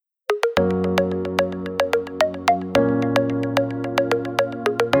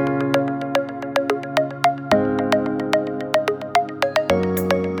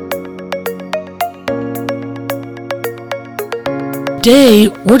today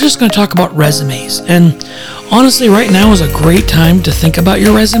we're just going to talk about resumes. And honestly, right now is a great time to think about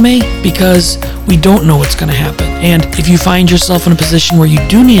your resume because we don't know what's going to happen. And if you find yourself in a position where you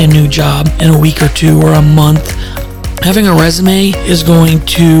do need a new job in a week or two or a month, having a resume is going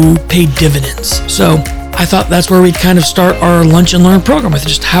to pay dividends. So I thought that's where we'd kind of start our Lunch and Learn program with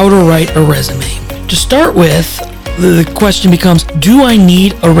just how to write a resume. To start with, the question becomes, do I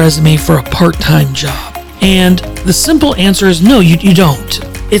need a resume for a part-time job? And the simple answer is no, you don't.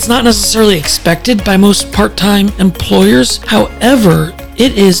 It's not necessarily expected by most part-time employers. However,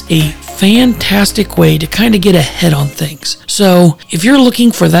 it is a fantastic way to kind of get ahead on things. So if you're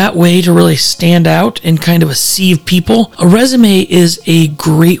looking for that way to really stand out in kind of a sea of people, a resume is a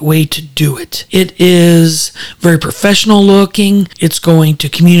great way to do it. It is very professional looking. It's going to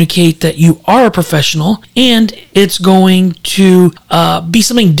communicate that you are a professional, and it's going to be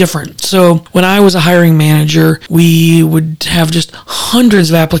something different. So when I was a hiring manager, we would have just hundreds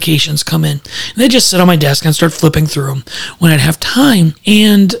of applications come in. And they'd just sit on my desk and start flipping through them when I'd have time.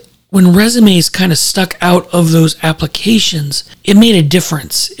 And when resumes kind of stuck out of those applications, it made a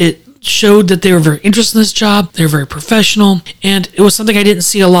difference. It showed that they were very interested in this job, they were very professional, and it was something I didn't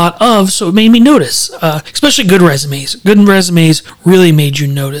see a lot of, so it made me notice, especially good resumes. Good resumes really made you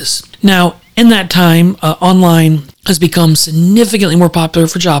notice. Now, in that time, online has become significantly more popular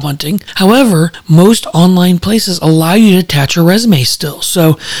for job hunting. However, most online places allow you to attach a resume still.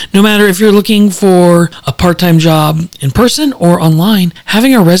 So no matter if you're looking for a part-time job in person or online,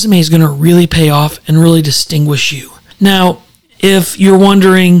 having a resume is going to really pay off and really distinguish you. Now, if you're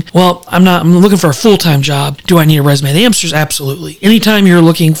wondering, well, I'm looking for a full-time job, do I need a resume? The answer is absolutely. Anytime you're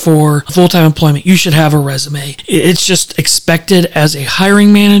looking for full-time employment, you should have a resume. It's just expected as a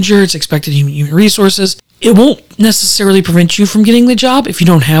hiring manager. It's expected in human resources. It won't necessarily prevent you from getting the job if you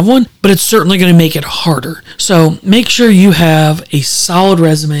don't have one, but it's certainly going to make it harder. So make sure you have a solid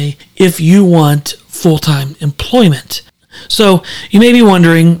resume if you want full-time employment. So you may be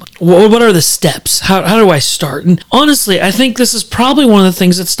wondering, what are the steps? How do I start? And honestly, I think this is probably one of the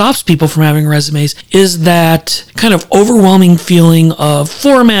things that stops people from having resumes is that kind of overwhelming feeling of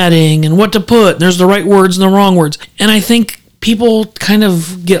formatting and what to put. There's the right words and the wrong words. And I think people kind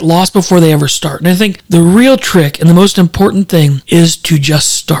of get lost before they ever start. And I think the real trick and the most important thing is to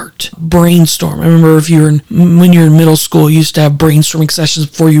just start. Brainstorm. I remember when you're in middle school, you used to have brainstorming sessions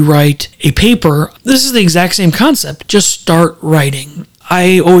before you write a paper. This is the exact same concept. Just start writing.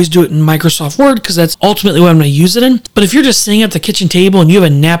 I always do it in Microsoft Word because that's ultimately what I'm going to use it in. But if you're just sitting at the kitchen table and you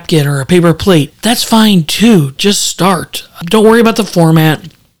have a napkin or a paper plate, that's fine too. Just start. Don't worry about the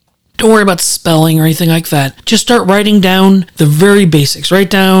format. Don't worry about spelling or anything like that. Just start writing down the very basics.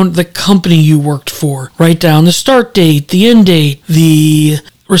 Write down the company you worked for. Write down the start date, the end date, the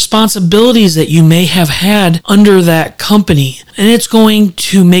responsibilities that you may have had under that company. And it's going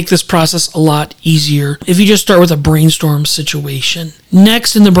to make this process a lot easier if you just start with a brainstorm situation.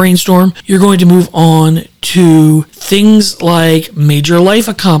 Next in the brainstorm, you're going to move on to things like major life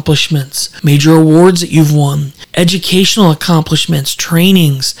accomplishments, major awards that you've won, educational accomplishments,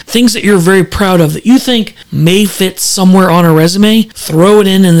 trainings, things that you're very proud of that you think may fit somewhere on a resume. Throw it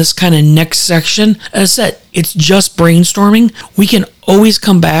in this kind of next section. As I said, it's just brainstorming. We can always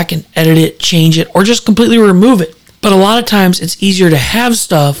come back and edit it, change it, or just completely remove it. But a lot of times it's easier to have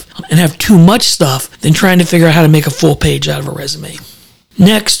stuff and have too much stuff than trying to figure out how to make a full page out of a resume.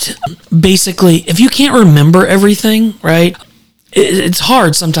 Next, basically, if you can't remember everything, right, it's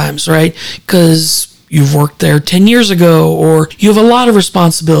hard sometimes, right, because you've worked there 10 years ago or you have a lot of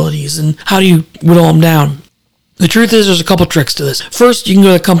responsibilities, and how do you whittle them down? The truth is there's a couple tricks to this. First, you can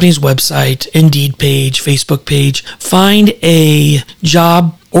go to the company's website, Indeed page, Facebook page, find a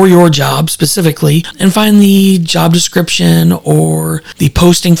job or your job specifically, and find the job description or the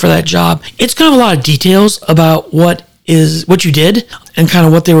posting for that job. It's going to have a lot of details about what you did and kind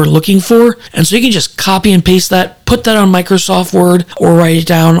of what they were looking for. And so you can just copy and paste that, put that on Microsoft Word or write it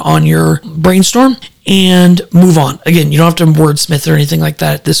down on your brainstorm and move on. Again, you don't have to wordsmith or anything like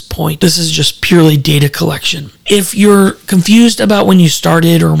that at this point. This is just purely data collection. If you're confused about when you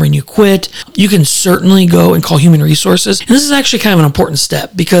started or when you quit, you can certainly go and call human resources. And this is actually kind of an important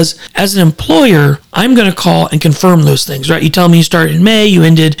step because as an employer, I'm going to call and confirm those things, right? You tell me you started in May, you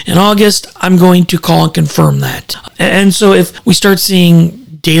ended in August, I'm going to call and confirm that. And so if we start seeing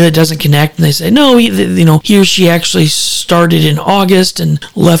data that doesn't connect and they say, no, he or she actually started in August and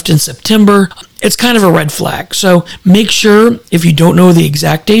left in September, it's kind of a red flag. So make sure if you don't know the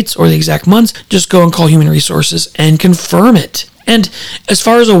exact dates or the exact months, just go and call human resources and confirm it. And as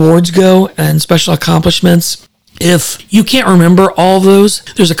far as awards go and special accomplishments, if you can't remember all of those,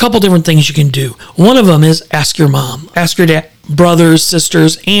 there's a couple different things you can do. One of them is ask your mom. Ask your dad. brothers,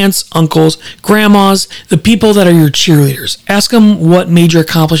 sisters, aunts, uncles, grandmas, the people that are your cheerleaders. Ask them what major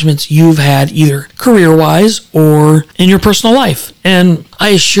accomplishments you've had, either career-wise or in your personal life. And I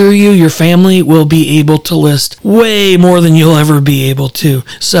assure you, your family will be able to list way more than you'll ever be able to.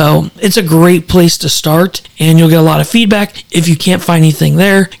 So it's a great place to start, and you'll get a lot of feedback. If you can't find anything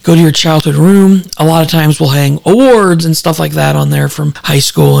there, go to your childhood room. A lot of times we'll hang awards and stuff like that on there from high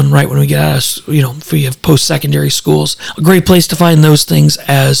school and right when we get out of, if we have post-secondary schools. A great place to find those things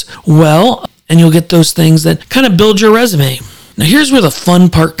as well, and you'll get those things that kind of build your resume. Now, here's where the fun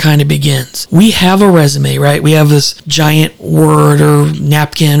part kind of begins. We have a resume, right? We have this giant Word or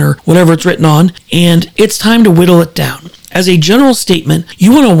napkin or whatever it's written on, and it's time to whittle it down. As a general statement,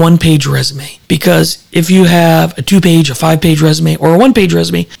 you want a one-page resume, because if you have a 2-page, a 5-page resume, or a 1-page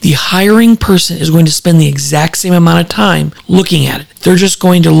resume, the hiring person is going to spend the exact same amount of time looking at it. They're just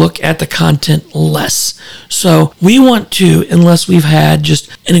going to look at the content less. So we want to, unless we've had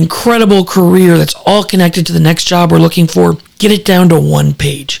just an incredible career that's all connected to the next job we're looking for, get it down to 1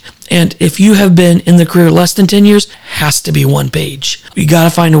 page. And if you have been in the career less than 10 years, has to be 1 page. You got to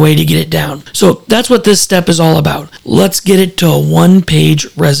find a way to get it down. So that's what this step is all about. Let's get it to a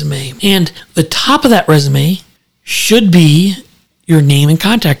 1-page resume. And the top of that resume should be your name and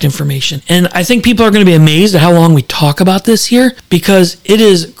contact information. And I think people are going to be amazed at how long we talk about this here, because it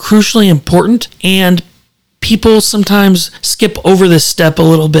is crucially important, and people sometimes skip over this step a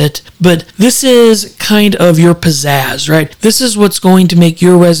little bit, but this is kind of your pizzazz, right? This is what's going to make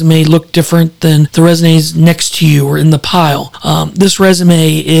your resume look different than the resumes next to you or in the pile. This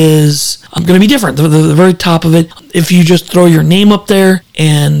resume is going to be different. The very top of it, if you just throw your name up there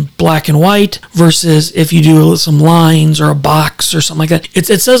in black and white versus if you do some lines or a box or something like that,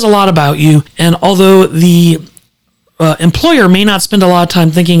 it says a lot about you. And although the employer may not spend a lot of time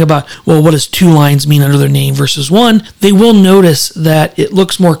thinking about, well, what does 2 lines mean under their name versus 1? They will notice that it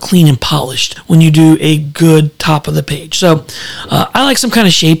looks more clean and polished when you do a good top of the page. So I like some kind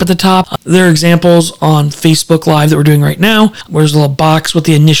of shape at the top. There are examples on Facebook Live that we're doing right now, where there's a little box with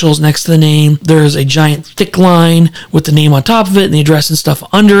the initials next to the name. There's a giant thick line with the name on top of it and the address and stuff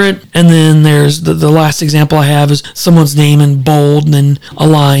under it. And then there's the last example I have is someone's name in bold and then a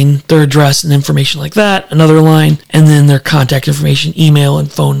line, their address and information like that, another line, and then their contact information, email, and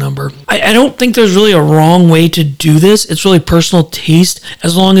phone number. I don't think there's really a wrong way to do this. It's really personal taste.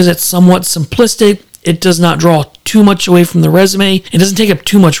 As long as it's somewhat simplistic, it does not draw too much away from the resume. It doesn't take up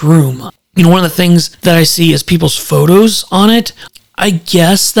too much room. One of the things that I see is people's photos on it. I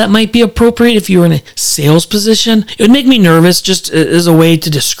guess that might be appropriate if you were in a sales position. It would make me nervous just as a way to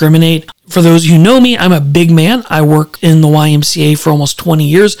discriminate. For those who know me, I'm a big man. I work in the YMCA for almost 20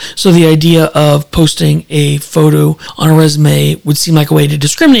 years. So the idea of posting a photo on a resume would seem like a way to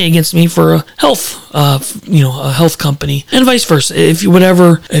discriminate against me for a health company, and vice versa. If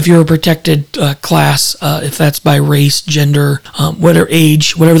you're a protected class, if that's by race, gender, whatever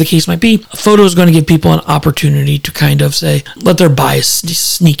age, whatever the case might be, a photo is going to give people an opportunity to kind of say, let their bias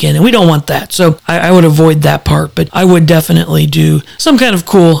sneak in, and we don't want that. So I would avoid that part, but I would definitely do some kind of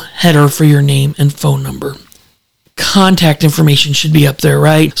cool header for your name and phone number. Contact information should be up there,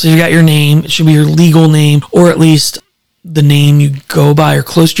 right? So you got your name, it should be your legal name, or at least the name you go by or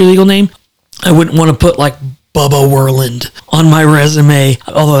close to your legal name. I wouldn't want to put like Bubba Werland on my resume,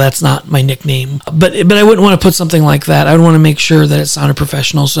 although that's not my nickname. But I wouldn't want to put something like that. I would want to make sure that it sounded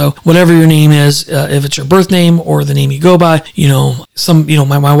professional. So whatever your name is, if it's your birth name or the name you go by,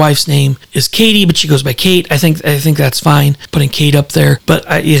 my wife's name is Katie, but she goes by Kate. I think that's fine putting Kate up there. But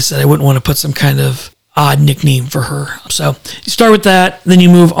I wouldn't want to put some kind of odd nickname for her. So you start with that, then you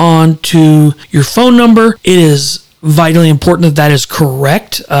move on to your phone number. It is vitally important that is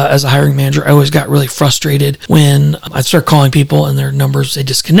correct. As a hiring manager, I always got really frustrated when I'd start calling people and their numbers say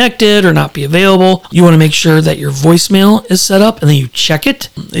disconnected or not be available. You want to make sure that your voicemail is set up and then you check it.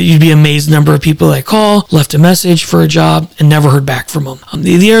 You'd be amazed the number of people that call, left a message for a job, and never heard back from them.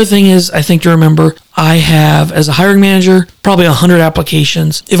 The other thing is, I think to remember, I have, as a hiring manager, probably 100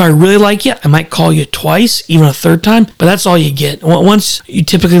 applications. If I really like you, I might call you twice, even a third time, but that's all you get. Once you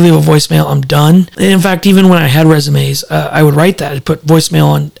typically leave a voicemail, I'm done. In fact, even when I had resumes, I would write that. I'd put voicemail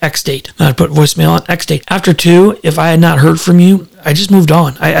on X date. I'd put voicemail on X date. After 2, if I had not heard from you, I just moved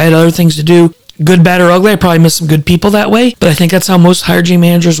on. I had other things to do. Good, bad, or ugly, I probably missed some good people that way, but I think that's how most hiring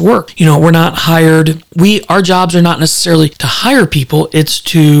managers work. We're not hired. Our jobs are not necessarily to hire people. It's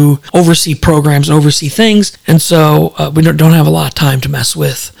to oversee programs, oversee things. And so we don't have a lot of time to mess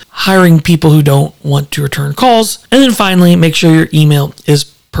with hiring people who don't want to return calls. And then finally, make sure your email is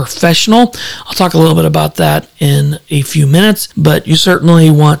professional. I'll talk a little bit about that in a few minutes, but you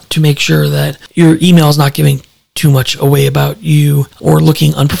certainly want to make sure that your email is not giving too much away about you or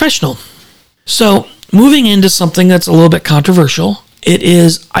looking unprofessional. So moving into something that's a little bit controversial,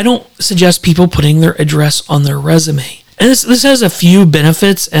 I don't suggest people putting their address on their resume. And this has a few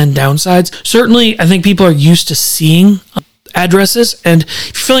benefits and downsides. Certainly, I think people are used to seeing addresses, and if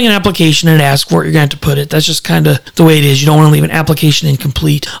you're filling an application and it asks for it, you're going to have to put it. That's just kind of the way it is. You don't want to leave an application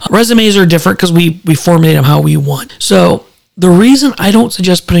incomplete. Resumes are different because we formulate them how we want. So the reason I don't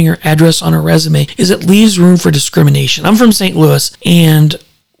suggest putting your address on a resume is it leaves room for discrimination. I'm from St. Louis, and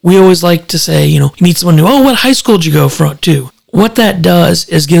we always like to say, you meet someone new, what high school did you go to? What that does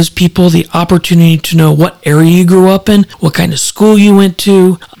is gives people the opportunity to know what area you grew up in, what kind of school you went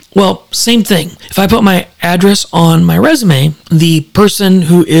to. Well, same thing. If I put my address on my resume, the person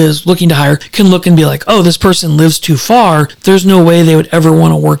who is looking to hire can look and be like, oh, this person lives too far. There's no way they would ever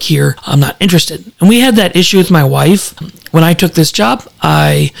want to work here. I'm not interested. And we had that issue with my wife. When I took this job,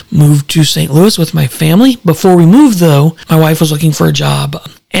 I moved to St. Louis with my family. Before we moved, though, my wife was looking for a job,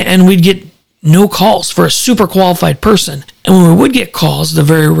 and we'd get no calls for a super qualified person. And when we would get calls, the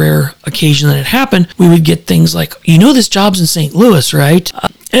very rare occasion that it happened, we would get things like, this job's in St. Louis, right?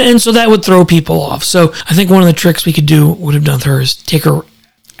 And so that would throw people off. So I think one of the tricks we would have done with her is take her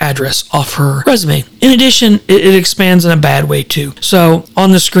address off her resume. In addition, it expands in a bad way too. So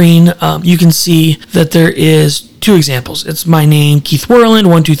on the screen, you can see that there is two examples. It's my name, Keith Worland,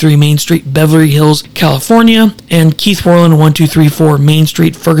 123 Main Street, Beverly Hills, California, and Keith Worland, 1234 Main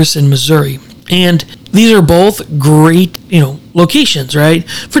Street, Ferguson, Missouri. And these are both great, locations, right?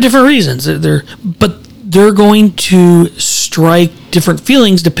 For different reasons. They're going to strike different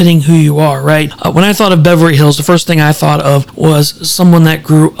feelings depending who you are, right? When I thought of Beverly Hills, the first thing I thought of was someone that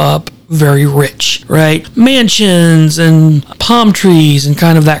grew up very rich, right? Mansions and palm trees and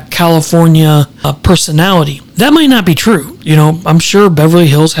kind of that California personality. That might not be true. I'm sure Beverly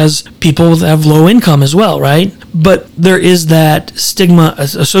Hills has people that have low income as well, right? But there is that stigma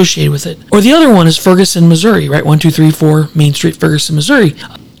associated with it. Or the other one is Ferguson, Missouri, right? 1234 Main Street, Ferguson, Missouri,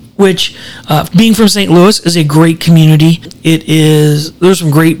 which, being from St. Louis, is a great community. There's some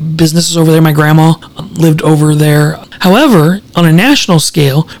great businesses over there. My grandma lived over there. However, on a national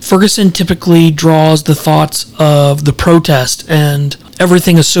scale, Ferguson typically draws the thoughts of the protest and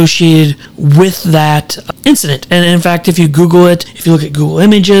everything associated with that incident. And in fact, if you Google it, if you look at Google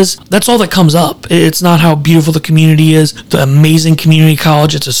Images, that's all that comes up. It's not how beautiful the community is, the amazing community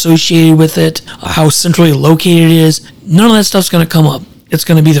college that's associated with it, how centrally located it is. None of that stuff's going to come up. It's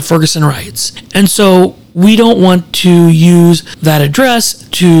going to be the Ferguson riots. And so we don't want to use that address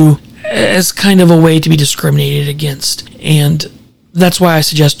as kind of a way to be discriminated against. And that's why I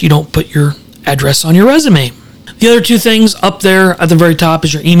suggest you don't put your address on your resume. The other two things up there at the very top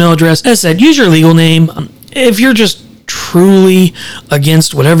is your email address. As I said, use your legal name. If you're just truly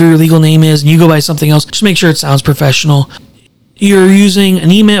against whatever your legal name is and you go by something else, just make sure it sounds professional. You're using an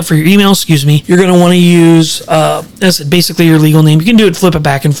email for your email, you're going to want to use, basically your legal name. You can do it, flip it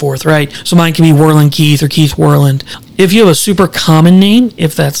back and forth, right? So mine can be Worland Keith or Keith Worland. If you have a super common name,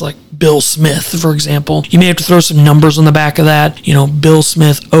 if that's like Bill Smith, for example, you may have to throw some numbers on the back of that, Bill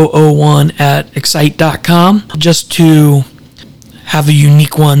Smith 001 at excite.com, just to have a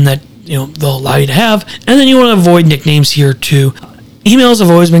unique one that, they'll allow you to have. And then you want to avoid nicknames here too. Emails have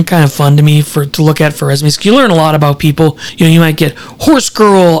always been kind of fun to me to look at for resumes, because you learn a lot about people. You might get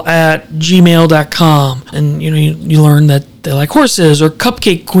horsegirl@gmail.com, and you learn that they like horses, or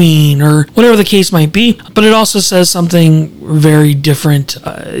Cupcake Queen, or whatever the case might be. But it also says something very different.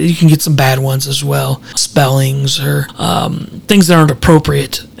 You can get some bad ones as well, spellings or things that aren't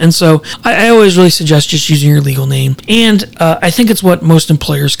appropriate. And so I always really suggest just using your legal name. And I think it's what most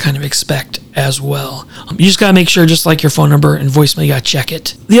employers kind of expect as well. You just got to make sure, just like your phone number and voicemail, you got to check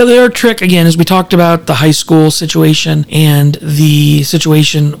it. The other trick, again, is we talked about the high school situation and the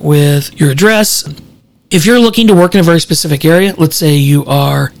situation with your address. If you're looking to work in a very specific area, let's say you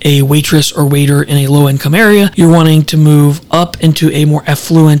are a waitress or waiter in a low-income area, you're wanting to move up into a more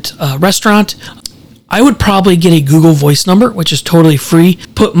affluent restaurant, I would probably get a Google Voice number, which is totally free.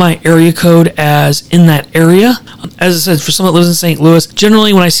 Put my area code as in that area. As I said, for someone that lives in St. Louis,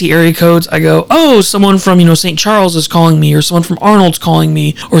 generally when I see area codes, I go, oh, someone from, St. Charles is calling me, or someone from Arnold's calling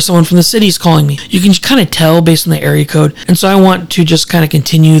me, or someone from the city's calling me. You can kind of tell based on the area code. And so I want to just kind of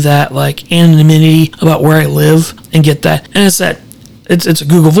continue that anonymity about where I live and get that. And it's a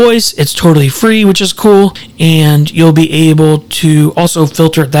Google Voice. It's totally free, which is cool. And you'll be able to also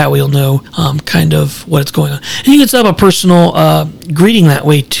filter it that way. You'll know kind of what's going on. And you can set up a personal greeting that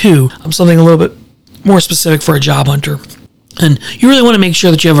way too. Something a little bit more specific for a job hunter. And you really want to make sure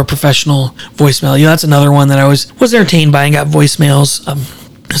that you have a professional voicemail. That's another one that I was entertained by and got voicemails.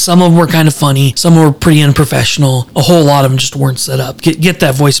 Some of them were kind of funny. Some were pretty unprofessional. A whole lot of them just weren't set up. Get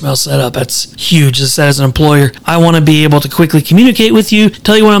that voicemail set up. That's huge. As an employer, I want to be able to quickly communicate with you,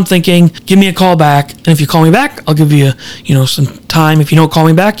 tell you what I'm thinking, give me a call back. And if you call me back, I'll give you, some time. If you don't call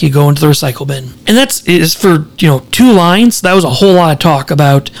me back, you go into the recycle bin. And that's is for, 2 lines. That was a whole lot of talk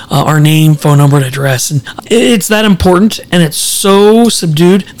about our name, phone number, and address. And it's that important, and it's so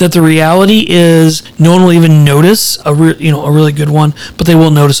subdued that the reality is no one will even notice a really good one, but they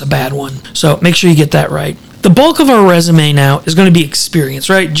will notice a bad one. So make sure you get that right. The bulk of our resume now is going to be experience,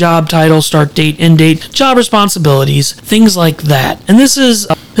 right? Job title, start date, end date, job responsibilities, things like that. And this is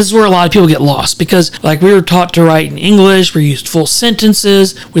where a lot of people get lost because, like, we were taught to write in English, we used full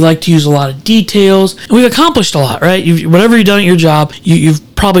sentences, we like to use a lot of details, and we've accomplished a lot, right? Whatever you've done at your job,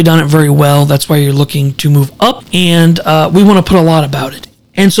 you've probably done it very well. That's why you're looking to move up, and we want to put a lot about it.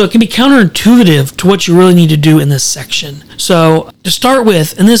 And so it can be counterintuitive to what you really need to do in this section. So to start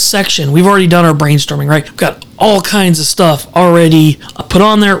with, in this section, we've already done our brainstorming, right? We've got all kinds of stuff already put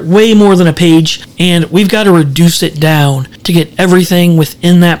on there, way more than a page, and we've got to reduce it down to get everything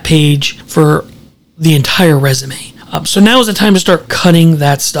within that page for the entire resume. So now is the time to start cutting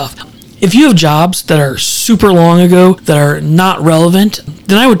that stuff. If you have jobs that are super long ago that are not relevant,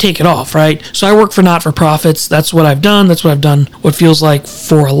 then I would take it off, right? So I work for not-for-profits. That's what I've done. That's what I've done what feels like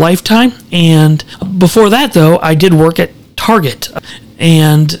for a lifetime. And before that, though, I did work at Target.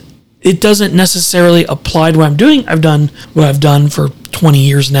 And it doesn't necessarily apply to what I'm doing. I've done what I've done for 20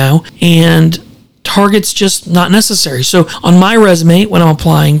 years now. And Target's just not necessary. So on my resume, when I'm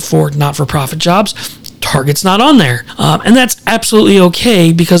applying for not-for-profit jobs, Target's not on there. And that's absolutely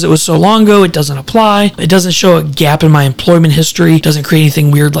okay because it was so long ago, it doesn't apply. It doesn't show a gap in my employment history. It doesn't create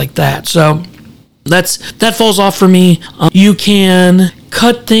anything weird like that. So that falls off for me. You can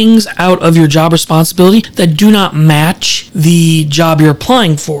cut things out of your job responsibility that do not match the job you're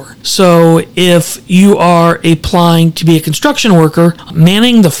applying for. So if you are applying to be a construction worker,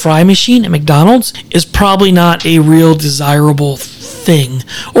 manning the fry machine at McDonald's is probably not a real desirable thing,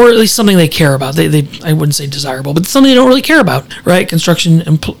 or at least something they care about. I wouldn't say desirable, but something they don't really care about, right? Construction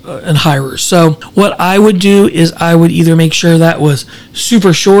and hirers. So what I would do is I would either make sure that was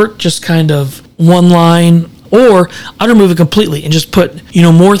super short, just kind of one line, or I'd remove it completely and just put,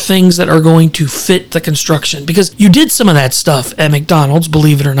 more things that are going to fit the construction. Because you did some of that stuff at McDonald's,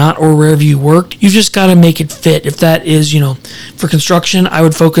 believe it or not, or wherever you worked. You've just got to make it fit. If that is, for construction, I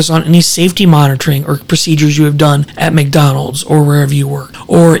would focus on any safety monitoring or procedures you have done at McDonald's or wherever you work,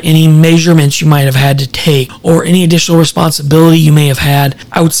 or any measurements you might have had to take, or any additional responsibility you may have had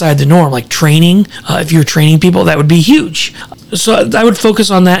outside the norm, like training. If you're training people, that would be huge. So I would focus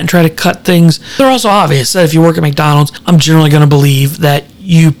on that and try to cut things. They're also obvious that if you work at McDonald's, I'm generally going to believe that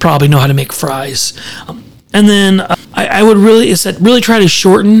you probably know how to make fries. And then I would really try to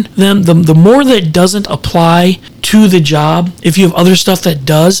shorten them. The more that doesn't apply to the job, if you have other stuff that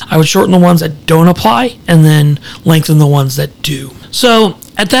does, I would shorten the ones that don't apply and then lengthen the ones that do. So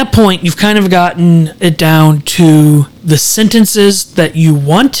at that point, you've kind of gotten it down to the sentences that you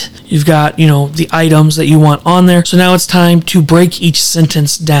want. You've got, the items that you want on there. So now it's time to break each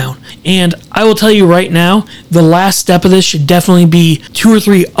sentence down. And I will tell you right now, the last step of this should definitely be 2 or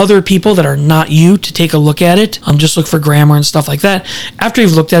 3 other people that are not you to take a look at it. Just look for grammar and stuff like that. After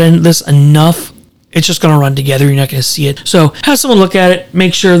you've looked at this enough, it's just going to run together. You're not going to see it. So have someone look at it,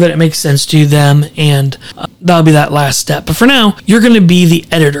 make sure that it makes sense to them, and that'll be that last step. But for now, you're going to be the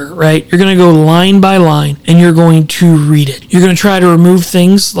editor, right? You're going to go line by line, and you're going to read it. You're going to try to remove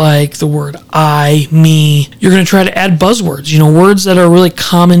things like the word I, me. You're going to try to add buzzwords, words that are really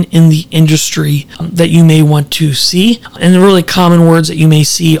common in the industry that you may want to see, and the really common words that you may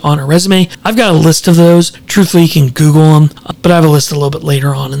see on a resume. I've got a list of those. Truthfully, you can Google them, but I have a list a little bit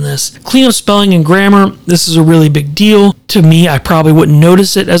later on in this. Clean up spelling and grammar. This is a really big deal. To me, I probably wouldn't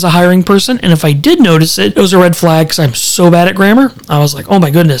notice it as a hiring person. And if I did notice it, it was a red flag because I'm so bad at grammar. I was like, oh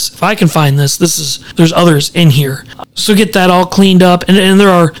my goodness, if I can find there's others in here. So get that all cleaned up. And there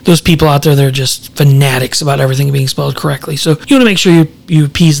are those people out there that are just fanatics about everything being spelled correctly. So you want to make sure you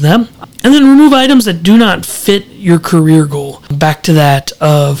appease them. And then remove items that do not fit your career goal. Back to that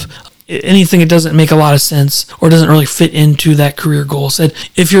of anything that doesn't make a lot of sense or doesn't really fit into that career goal. Said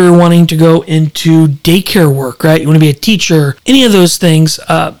if you're wanting to go into daycare work, right? You want to be a teacher, any of those things,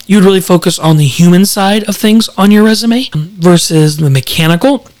 you'd really focus on the human side of things on your resume versus the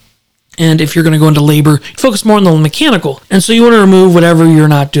mechanical. And if you're going to go into labor, focus more on the mechanical. And so you want to remove whatever you're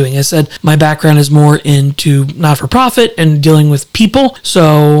not doing. I said my background is more into not-for-profit and dealing with people.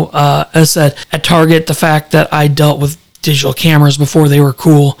 So as I said, at Target, the fact that I dealt with digital cameras before they were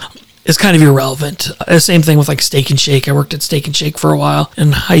cool, is kind of irrelevant. Same thing with like Steak and Shake. I worked at Steak and Shake for a while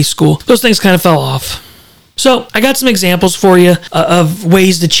in high school. Those things kind of fell off. So I got some examples for you of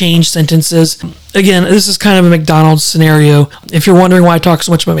ways to change sentences. Again, this is kind of a McDonald's scenario. If you're wondering why I talk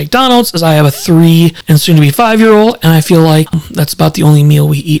so much about McDonald's, is I have a 3 and soon to be 5-year-old, and I feel like that's about the only meal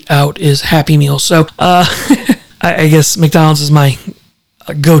we eat out is Happy Meal. So I guess McDonald's is my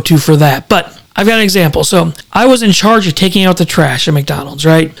go-to for that. But I've got an example. So I was in charge of taking out the trash at McDonald's,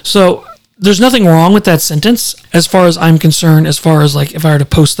 right? So there's nothing wrong with that sentence as far as I'm concerned, as far as like if I were to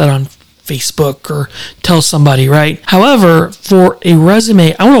post that on Facebook or tell somebody, right? However, for a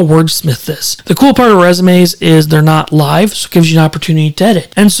resume, I want to wordsmith this. The cool part of resumes is they're not live, so it gives you an opportunity to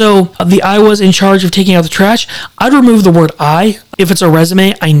edit. And so I was in charge of taking out the trash. I'd remove the word I. If it's a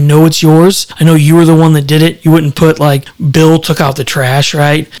resume, I know it's yours. I know you were the one that did it. You wouldn't put like Bill took out the trash,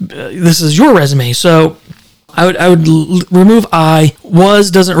 right? This is your resume. So I would remove I.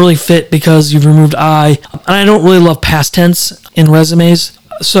 Was doesn't really fit because you've removed I. And I don't really love past tense in resumes.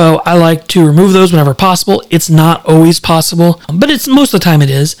 So I like to remove those whenever possible. It's not always possible, but it's most of the time it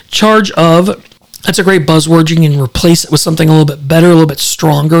is. Charge of, that's a great buzzword. You can replace it with something a little bit better, a little bit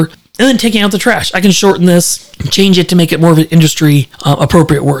stronger. And then taking out the trash. I can shorten this, change it to make it more of an industry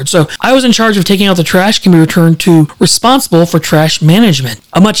appropriate word. So I was in charge of taking out the trash can be returned to responsible for trash management.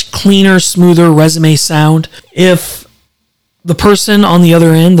 A much cleaner, smoother resume sound. If the person on the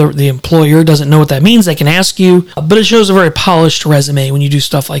other end, the employer, doesn't know what that means, they can ask you, but it shows a very polished resume when you do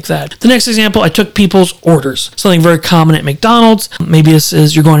stuff like that. The next example, I took people's orders. Something very common at McDonald's. Maybe this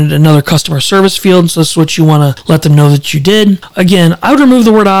is you're going into another customer service field, so this is what you want to let them know that you did. Again, I would remove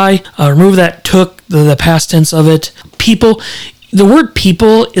the word I, remove that took, the past tense of it. People, the word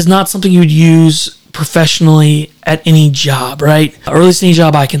people is not something you would use professionally at any job, right? Or at least any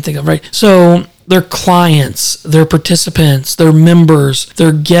job I can think of, right? So their clients, their participants, their members,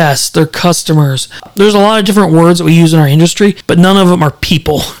 their guests, their customers. There's a lot of different words that we use in our industry, but none of them are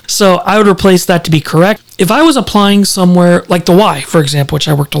people. So I would replace that to be correct. If I was applying somewhere like the Y, for example, which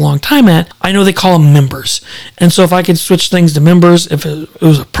I worked a long time at, I know they call them members. And so if I could switch things to members, if it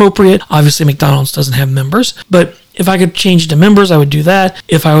was appropriate, obviously McDonald's doesn't have members, but if I could change it to members, I would do that.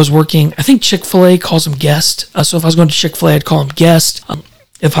 If I was working, I think Chick-fil-A calls them guest. So if I was going to Chick-fil-A, I'd call them guest.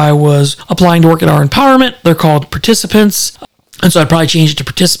 If I was applying to work at our empowerment, they're called participants. And so I'd probably change it to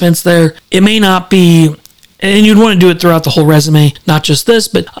participants there. It may not be, and you'd want to do it throughout the whole resume, not just this,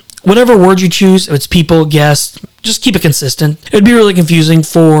 but whatever word you choose, if it's people, guests, just keep it consistent. It would be really confusing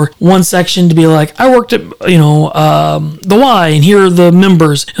for one section to be like, I worked at, the Y, and here are the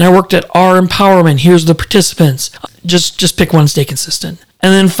members, and I worked at our empowerment, here's the participants. Just pick one and stay consistent.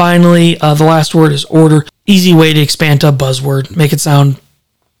 And then finally, the last word is order. Easy way to expand to a buzzword, make it sound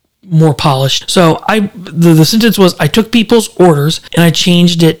more polished. So the sentence was, I took people's orders and I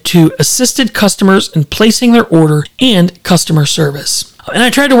changed it to assisted customers in placing their order and customer service. And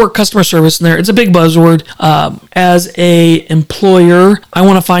I tried to work customer service in there. It's a big buzzword. As a employer, I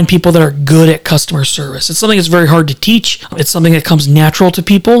want to find people that are good at customer service. It's something that's very hard to teach. It's something that comes natural to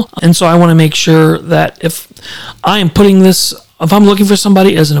people. And so I want to make sure that if I'm looking for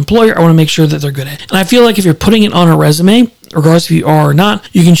somebody as an employer, I want to make sure that they're good at it. And I feel like if you're putting it on a resume, regardless if you are or not,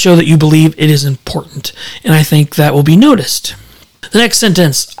 you can show that you believe it is important. And I think that will be noticed. The next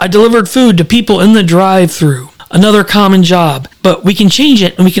sentence, I delivered food to people in the drive-thru. Another common job, but we can change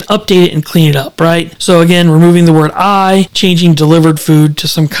it and we can update it and clean it up, right? So again, removing the word I, changing delivered food to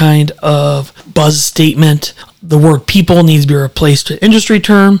some kind of buzz statement. The word people needs to be replaced to industry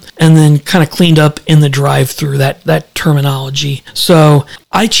term and then kind of cleaned up in the drive-thru, that terminology. So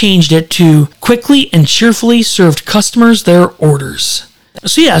I changed it to quickly and cheerfully served customers their orders.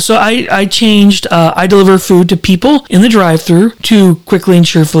 So I changed, I deliver food to people in the drive-thru to quickly and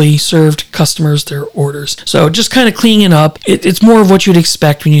cheerfully served customers their orders. So just kind of cleaning it up. It's more of what you'd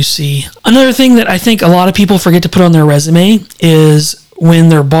expect when you see. Another thing that I think a lot of people forget to put on their resume is when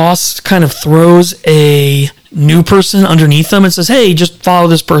their boss kind of throws a new person underneath them and says, hey, just follow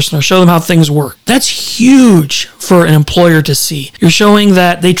this person or show them how things work. That's huge for an employer to see. You're showing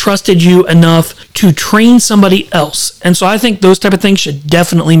that they trusted you enough to train somebody else. And so I think those type of things should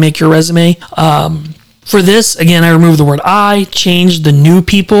definitely make your resume. For this, again, I removed the word I, changed the new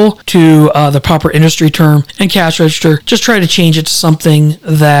people to the proper industry term, and cash register. Just try to change it to something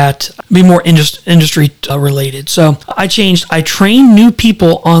that be more industry related. So I train new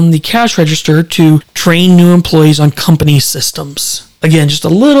people on the cash register to train new employees on company systems. Again, just a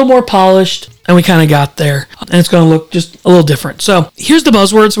little more polished, and we kind of got there. And it's going to look just a little different. So here's the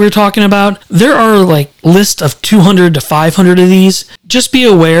buzzwords we were talking about. There are like list of 200 to 500 of these. Just be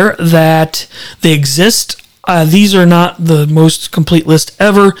aware that they exist. These are not the most complete list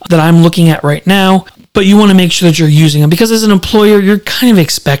ever that I'm looking at right now, but you want to make sure that you're using them because as an employer, you're kind of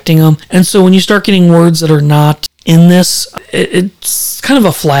expecting them. And so when you start getting words that are not in this, it's kind of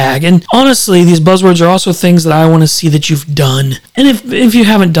a flag. And honestly, these buzzwords are also things that I want to see that you've done. And if you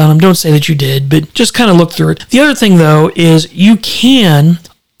haven't done them, don't say that you did, but just kind of look through it. The other thing, though, is you can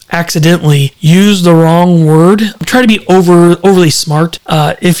accidentally use the wrong word. Try to be overly smart.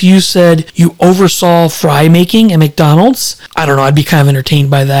 If you said you oversaw fry making at McDonald's, I don't know, I'd be kind of entertained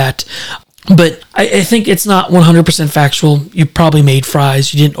by that. But I think it's not 100% factual. You probably made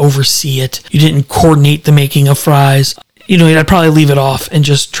fries. You didn't oversee it. You didn't coordinate the making of fries. I'd probably leave it off and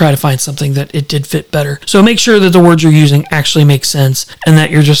just try to find something that it did fit better. So make sure that the words you're using actually make sense and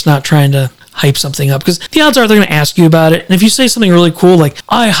that you're just not trying to hype something up because the odds are they're going to ask you about it. And if you say something really cool like,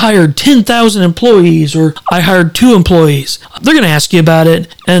 I hired 10,000 employees or I hired 2 employees, they're going to ask you about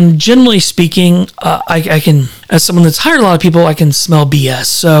it. And generally speaking, I can, as someone that's hired a lot of people, I can smell BS.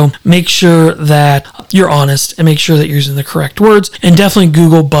 So make sure that you're honest and make sure that you're using the correct words and definitely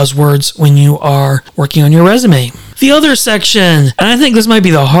Google buzzwords when you are working on your resume. The other section, and I think this might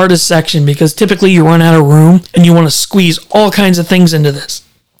be the hardest section because typically you run out of room and you want to squeeze all kinds of things into this.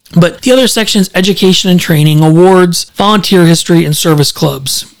 But the other section is education and training, awards, volunteer history, and service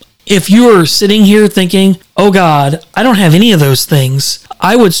clubs. If you're sitting here thinking, oh God, I don't have any of those things,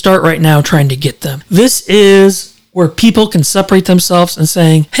 I would start right now trying to get them. This is where people can separate themselves and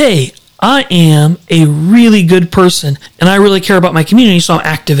saying, hey, I am a really good person and I really care about my community, so I'm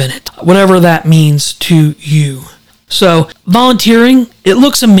active in it. Whatever that means to you. So volunteering, it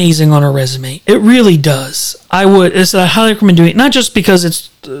looks amazing on a resume. It really does. I highly recommend doing it, not just because it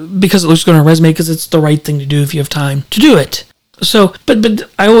looks good on a resume, because it's the right thing to do if you have time to do it. So, but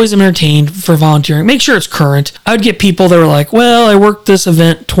I always am entertained for volunteering. Make sure it's current. I would get people that were like, well, I worked this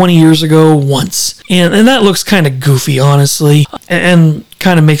event 20 years ago once. And that looks kind of goofy, honestly, and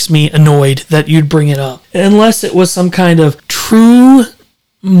kind of makes me annoyed that you'd bring it up. Unless it was some kind of true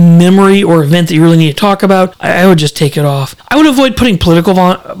memory or event that you really need to talk about, I would just take it off. I would avoid putting political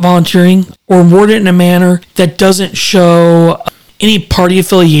volunteering or word it in a manner that doesn't show any party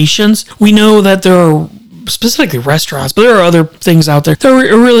affiliations. We know that there are specifically restaurants, but there are other things out there that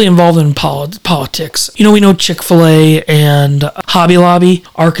are really involved in politics. We know Chick-fil-A and Hobby Lobby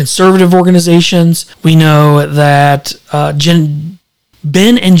are conservative organizations. We know that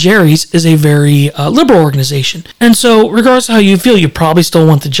Ben and Jerry's is a very liberal organization. And so regardless of how you feel, you probably still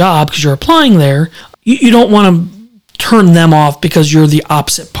want the job because you're applying there. You don't want to turn them off because you're the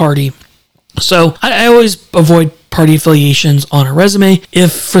opposite party. So I always avoid party affiliations on a resume.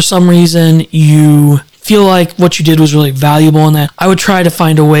 If for some reason you feel like what you did was really valuable in that, I would try to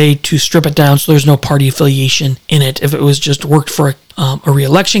find a way to strip it down so there's no party affiliation in it. If it was just worked for a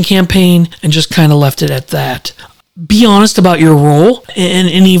re-election campaign and just kind of left it at that. Be honest about your role in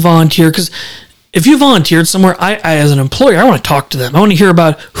any volunteer, because if you volunteered somewhere, I as an employer, I want to talk to them. I want to hear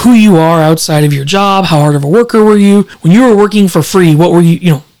about who you are outside of your job. How hard of a worker were you? When you were working for free, what were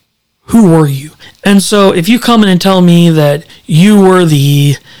you, who were you? And so if you come in and tell me that you were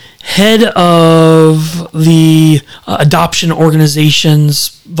the head of the adoption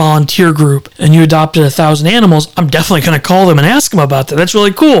organization's volunteer group and you adopted 1,000 animals, I'm definitely going to call them and ask them about that. That's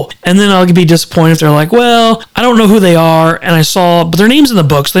really cool. And then I'll be disappointed if they're like, well, I don't know who they are and I saw, but their name's in the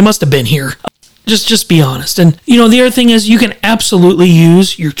book, so they must have been here. Just be honest. And, the other thing is you can absolutely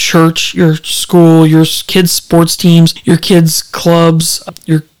use your church, your school, your kids' sports teams, your kids' clubs,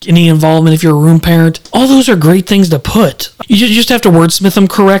 any involvement if you're a room parent. All those are great things to put. You just have to wordsmith them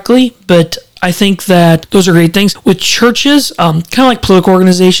correctly, but I think that those are great things. With churches, kind of like political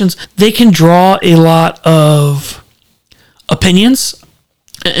organizations, they can draw a lot of opinions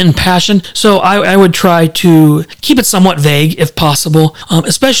and passion. So I would try to keep it somewhat vague if possible,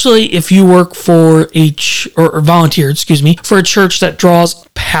 especially if you work for or volunteered, for a church that draws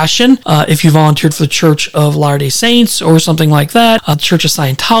passion. If you volunteered for the Church of Latter-day Saints or something like that, Church of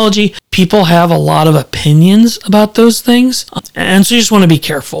Scientology, people have a lot of opinions about those things. And so you just want to be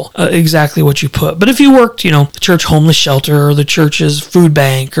careful exactly what you put. But if you worked, the church homeless shelter or the church's food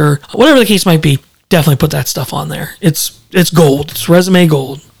bank or whatever the case might be, definitely put that stuff on there. It's gold. It's resume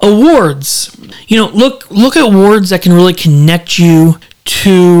gold. Awards. Look at awards that can really connect you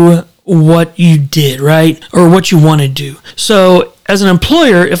to what you did, right? Or what you want to do. So as an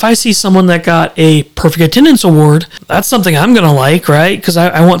employer, if I see someone that got a perfect attendance award, that's something I'm going to like, right? Because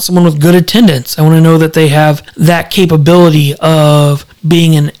I want someone with good attendance. I want to know that they have that capability of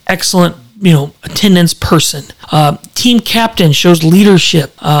being an excellent, attendance person. Team captain shows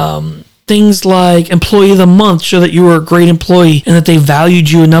leadership. things like Employee of the Month show that you were a great employee and that they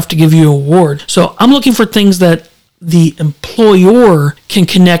valued you enough to give you an award. So I'm looking for things that the employer can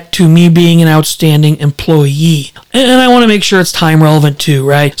connect to me being an outstanding employee. And I want to make sure it's time relevant too,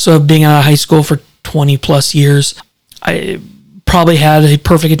 right? So being out of high school for 20 plus years, I probably had a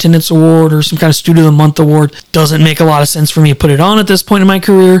perfect attendance award or some kind of student of the month award. Doesn't make a lot of sense for me to put it on at this point in my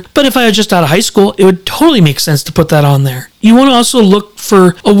career. But if I was just out of high school, it would totally make sense to put that on there. You want to also look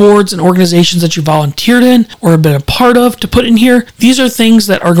for awards and organizations that you volunteered in or have been a part of to put in here. These are things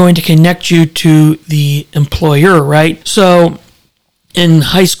that are going to connect you to the employer, right? So in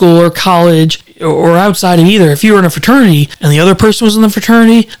high school or college or outside of either, if you were in a fraternity and the other person was in the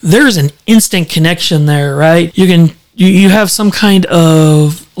fraternity, there's an instant connection there, right? You have some kind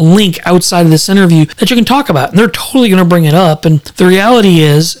of link outside of this interview that you can talk about, and they're totally going to bring it up. And the reality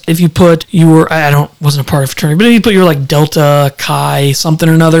is, if you put wasn't a part of a fraternity, but if you put your like Delta, Chi, something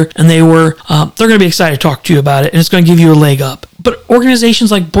or another, and they're going to be excited to talk to you about it, and it's going to give you a leg up. But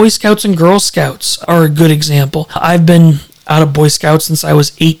organizations like Boy Scouts and Girl Scouts are a good example. I've been out of Boy Scouts since I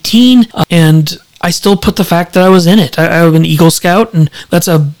was 18, and I still put the fact that I was in it. I'm an Eagle Scout, and that's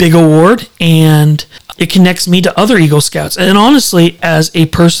a big award, and it connects me to other Eagle Scouts. And honestly, as a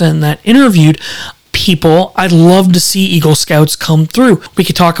person that interviewed people, I'd love to see Eagle Scouts come through. We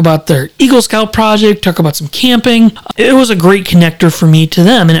could talk about their Eagle Scout project, talk about some camping. It was a great connector for me to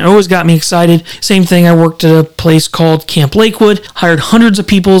them, and it always got me excited. Same thing, I worked at a place called Camp Lakewood, hired hundreds of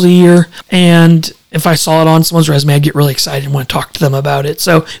people a year, and if I saw it on someone's resume, I'd get really excited and want to talk to them about it.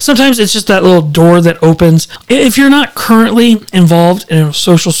 So sometimes it's just that little door that opens. If you're not currently involved in a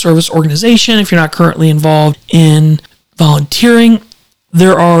social service organization, if you're not currently involved in volunteering,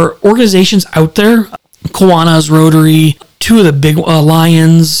 there are organizations out there, Kiwanis, Rotary, two of the big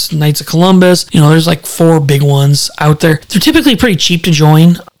Lions, Knights of Columbus. There's like 4 big ones out there. They're typically pretty cheap to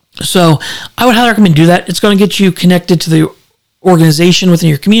join. So I would highly recommend do that. It's going to get you connected to the organization within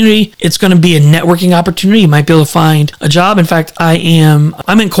your community. It's going to be a networking opportunity. You might be able to find a job. In fact, I'm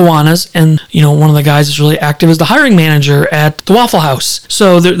in Kiwanis, and one of the guys that's really active is the hiring manager at the Waffle House.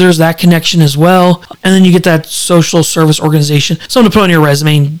 So there's that connection as well. And then you get that social service organization, something to put on your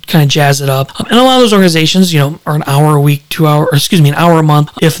resume and kind of jazz it up. And a lot of those organizations, are an hour a week, an hour a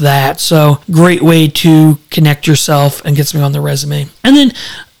month, if that. So great way to connect yourself and get something on the resume. And then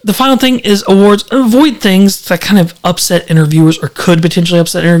the final thing is awards. Avoid things that kind of upset interviewers or could potentially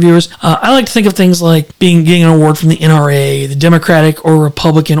upset interviewers. I like to think of things like getting an award from the NRA, the Democratic or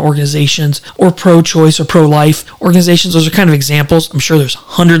Republican organizations, or pro-choice or pro-life organizations. Those are kind of examples. I'm sure there's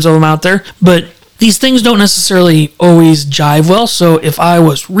hundreds of them out there, but these things don't necessarily always jive well. So if I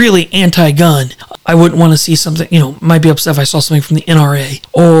was really anti-gun, I wouldn't want to see something, might be upset if I saw something from the NRA.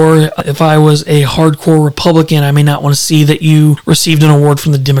 Or if I was a hardcore Republican, I may not want to see that you received an award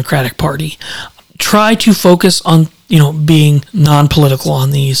from the Democratic Party. Try to focus on, being non-political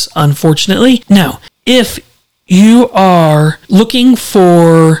on these, unfortunately. Now, if you are looking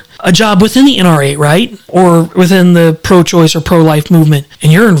for a job within the NRA, right? Or within the pro-choice or pro-life movement,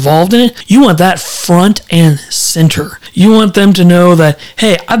 and you're involved in it, you want that front and center. You want them to know that,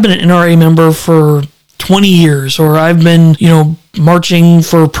 hey, I've been an NRA member for 20 years, or I've been, marching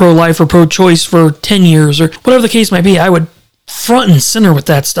for pro-life or pro-choice for 10 years, or whatever the case might be. I would front and center with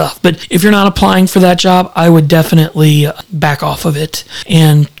that stuff. But if you're not applying for that job, I would definitely back off of it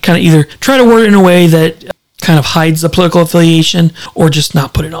and kind of either try to word it in a way that kind of hides the political affiliation, or just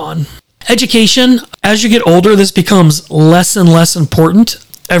not put it on. Education, as you get older, this becomes less and less important.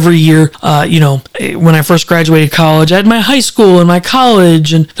 Every year, when I first graduated college, I had my high school and my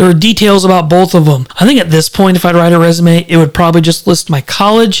college, and there were details about both of them. I think at this point, if I'd write a resume, it would probably just list my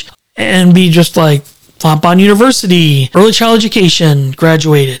college and be just like Fontbonne University, early child education,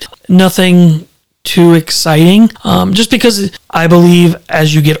 graduated. Nothing too exciting, just because I believe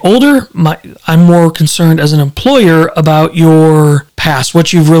as you get older, I'm more concerned as an employer about your past,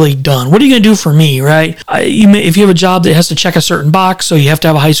 what you've really done. What are you going to do for me, right? If you have a job that has to check a certain box, so you have to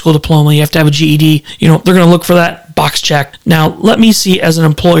have a high school diploma, you have to have a GED, they're going to look for that box check. Now, let me see as an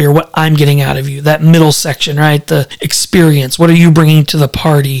employer what I'm getting out of you, that middle section, right? The experience. What are you bringing to the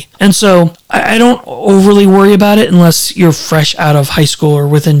party? And so I don't overly worry about it unless you're fresh out of high school or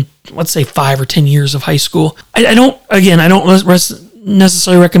within, let's say, 5 or 10 years of high school. I don't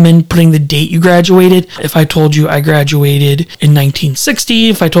necessarily recommend putting the date you graduated. If I told you I graduated in 1960,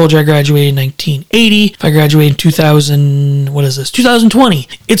 if I told you I graduated in 1980, if I graduated in 2020,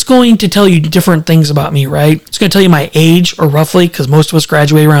 it's going to tell you different things about me, right? It's going to tell you my age, or roughly, because most of us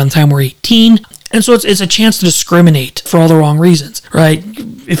graduate around the time we're 18. And so it's a chance to discriminate for all the wrong reasons, right?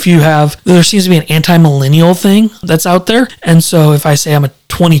 There seems to be an anti-millennial thing that's out there. And so if I say I'm a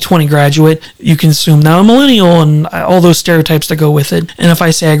 2020 graduate, you can assume now I'm a millennial and all those stereotypes that go with it. And if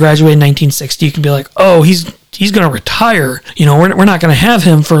I say I graduated in 1960, you can be like, oh, he's going to retire. We're not going to have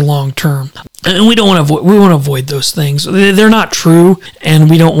him for long term. And we want to avoid those things. They're not true, and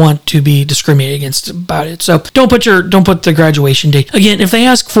we don't want to be discriminated against about it. So don't put the graduation date. Again, if they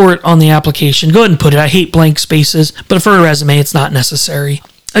ask for it on the application, go ahead and put it. I hate blank spaces, but for a resume, it's not necessary.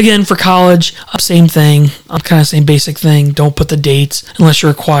 Again, for college, same thing, kind of same basic thing. Don't put the dates unless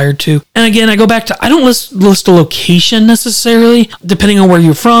you're required to. And again, I go back to, I don't list a location necessarily, depending on where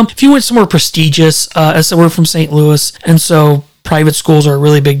you're from. If you went somewhere prestigious, as I said, we're from St. Louis, and so private schools are a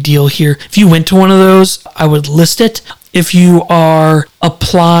really big deal here. If you went to one of those, I would list it. If you are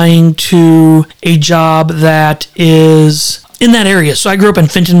applying to a job that is in that area. So I grew up in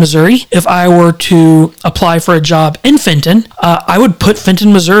Fenton, Missouri. If I were to apply for a job in Fenton, I would put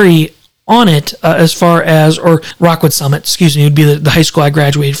Fenton, Missouri on it or Rockwood Summit, would be the high school I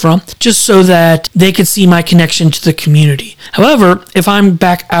graduated from, just so that they could see my connection to the community. However, if I'm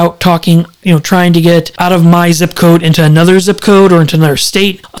back out talking, trying to get out of my zip code into another zip code or into another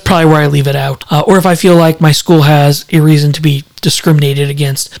state, probably where I leave it out. Or if I feel like my school has a reason to be discriminated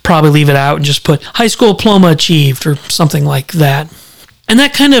against, probably leave it out and just put high school diploma achieved or something like that. And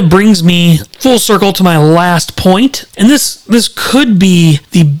that kind of brings me full circle to my last point. And this could be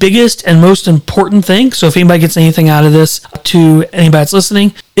the biggest and most important thing. So if anybody gets anything out of this, to anybody that's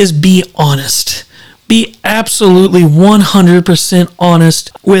listening, is be honest. Be absolutely 100%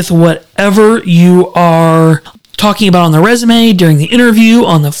 honest with whatever you are talking about on the resume, during the interview,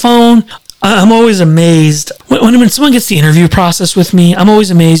 on the phone. I'm always amazed when someone gets the interview process with me. I'm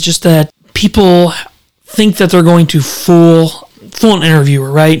always amazed just that people think that they're going to fool an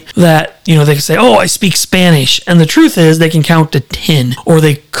interviewer, right? That, they can say, oh, I speak Spanish. And the truth is they can count to 10, or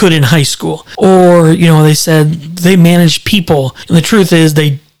they could in high school. Or, they said they managed people. And the truth is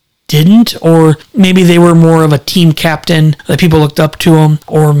they didn't, or maybe they were more of a team captain that people looked up to them,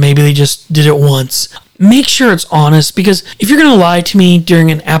 or maybe they just did it once. Make sure it's honest, because if you're going to lie to me during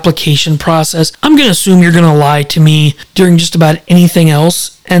an application process, I'm going to assume you're going to lie to me during just about anything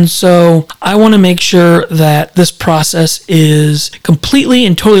else. And so I want to make sure that this process is completely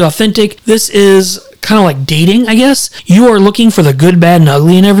and totally authentic. This is kind of like dating, I guess. You are looking for the good, bad, and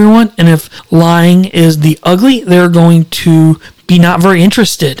ugly in everyone. And if lying is the ugly, they're going to be not very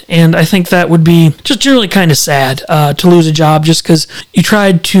interested. And I think that would be just generally kind of sad to lose a job just because you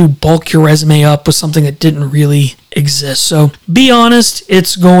tried to bulk your resume up with something that didn't really exist. So be honest.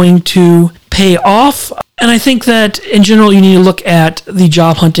 It's going to pay off. And I think that in general, you need to look at the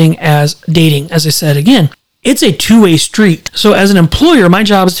job hunting as dating. As I said, again, it's a two-way street. So as an employer, my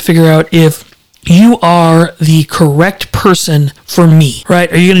job is to figure out if you are the correct person for me,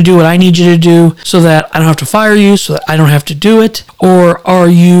 right? Are you going to do what I need you to do so that I don't have to fire you, so that I don't have to do it? Or are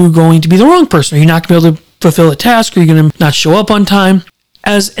you going to be the wrong person? Are you not going to be able to fulfill a task? Are you going to not show up on time?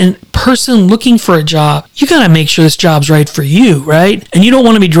 As a person looking for a job, you got to make sure this job's right for you, right? And you don't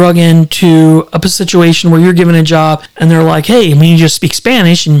want to be drug into a situation where you're given a job and they're like, hey, we need you to speak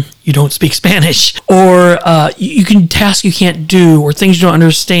Spanish, and you don't speak Spanish. Or you can tasks you can't do, or things you don't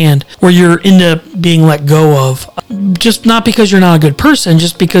understand, where you're into being let go of. Just not because you're not a good person,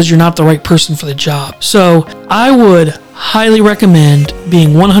 just because you're not the right person for the job. So I would highly recommend being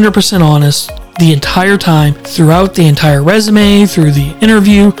 100% honest the entire time, throughout the entire resume, through the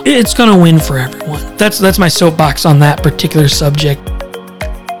interview. It's going to win for everyone. That's my soapbox on that particular subject.